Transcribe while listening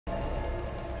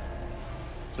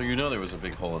So you know there was a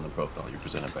big hole in the profile you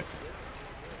presented back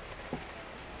there.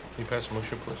 Can you pass the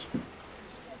motion, please?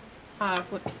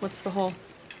 What's the hole?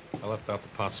 I left out the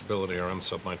possibility our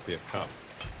unsub might be a cop.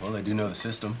 Well, they do know the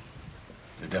system.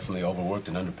 They're definitely overworked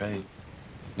and underpaid.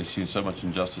 They see so much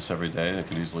injustice every day, they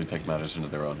could easily take matters into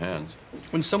their own hands.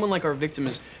 When someone like our victim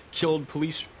is killed,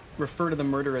 police refer to the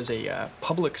murder as a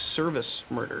public service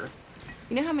murder.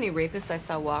 You know how many rapists I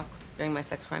saw walk during my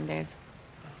sex crime days?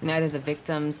 Neither the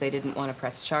victims, they didn't want to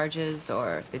press charges,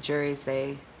 or the juries,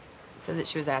 they said that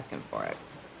she was asking for it.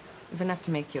 It was enough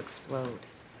to make you explode.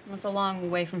 Well, it's a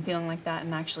long way from feeling like that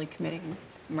and actually committing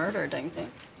murder, don't you think?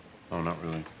 Oh, not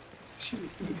really. Can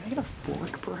I get a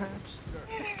fork, perhaps?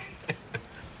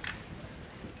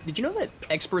 Did you know that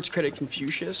experts credit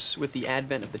Confucius with the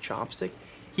advent of the chopstick?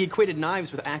 He equated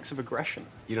knives with acts of aggression.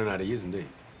 You don't know how to use them, do you?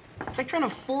 It's like trying to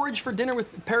forage for dinner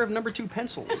with a pair of #2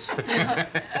 pencils.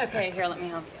 Okay, here, let me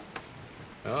help you.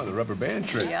 Oh, the rubber band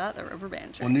trick. Yeah, the rubber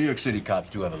band trick. Well, New York City cops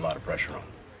do have a lot of pressure on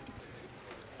them.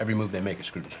 Every move they make is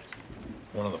scrutinized.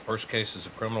 One of the first cases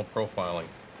of criminal profiling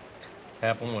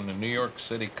happened when the New York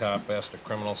City cop asked a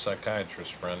criminal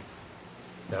psychiatrist friend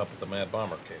to help with the Mad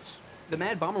Bomber case. The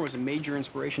Mad Bomber was a major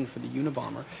inspiration for the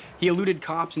Unabomber. He eluded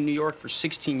cops in New York for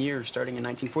 16 years, starting in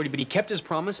 1940, but he kept his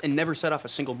promise and never set off a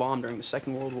single bomb during the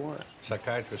Second World War.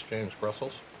 Psychiatrist James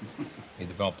Brussels, he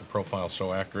developed a profile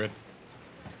so accurate,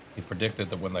 he predicted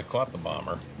that when they caught the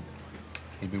bomber,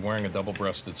 he'd be wearing a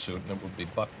double-breasted suit and it would be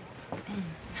buttoned.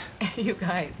 You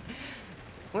guys,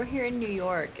 we're here in New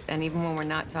York, and even when we're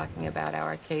not talking about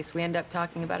our case, we end up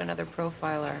talking about another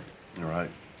profiler. All right.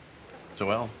 So,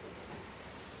 Al,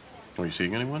 are you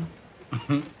seeing anyone?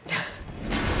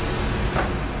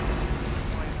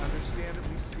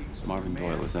 Marvin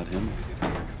Doyle, is that him?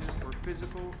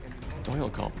 Doyle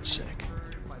called in sick.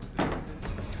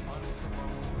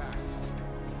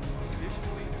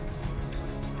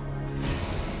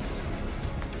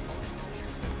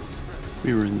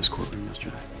 We were in this courtroom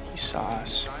yesterday. He saw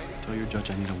us. Tell your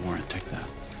judge I need a warrant. Take that.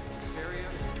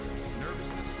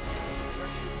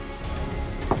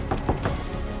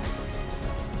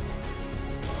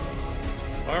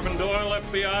 Marvin Doyle,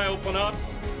 FBI, open up.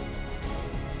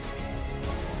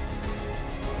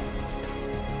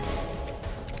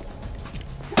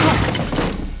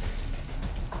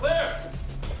 Clear!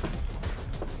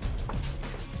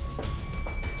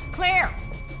 Claire!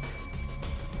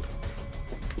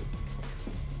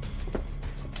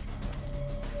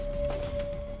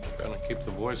 Trying to keep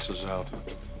the voices out.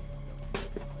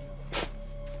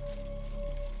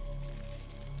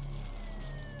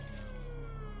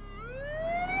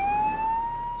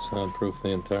 Soundproof the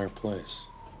entire place.